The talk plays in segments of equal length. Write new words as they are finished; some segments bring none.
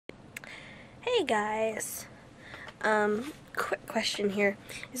Hey guys, quick question here.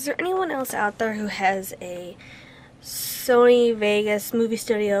 Is there anyone else out there who has a Sony Vegas Movie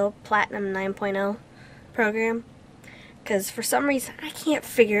Studio Platinum 9.0 program? Because for some reason I can't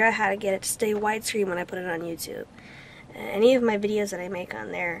figure out how to get it to stay widescreen when I put it on YouTube. Any of my videos that I make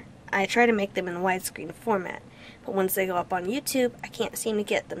on there, I try to make them in widescreen format, but once they go up on YouTube, I can't seem to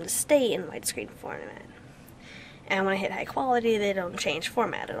get them to stay in widescreen format. And when I hit high quality, they don't change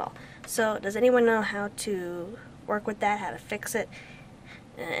format at all. So, does anyone know how to work with that, how to fix it?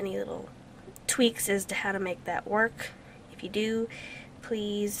 Any little tweaks as to how to make that work? If you do,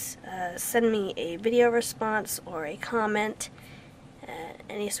 please send me a video response or a comment,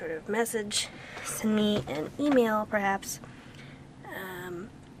 any sort of message. Send me an email, perhaps,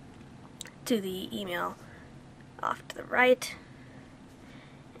 to the email off to the right.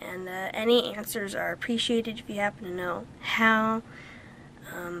 And any answers are appreciated if you happen to know how.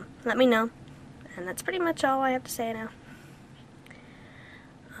 Let me know. And that's pretty much all I have to say now.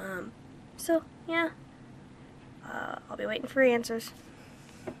 So, yeah. I'll be waiting for your answers.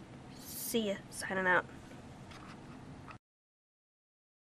 See ya. Signing out.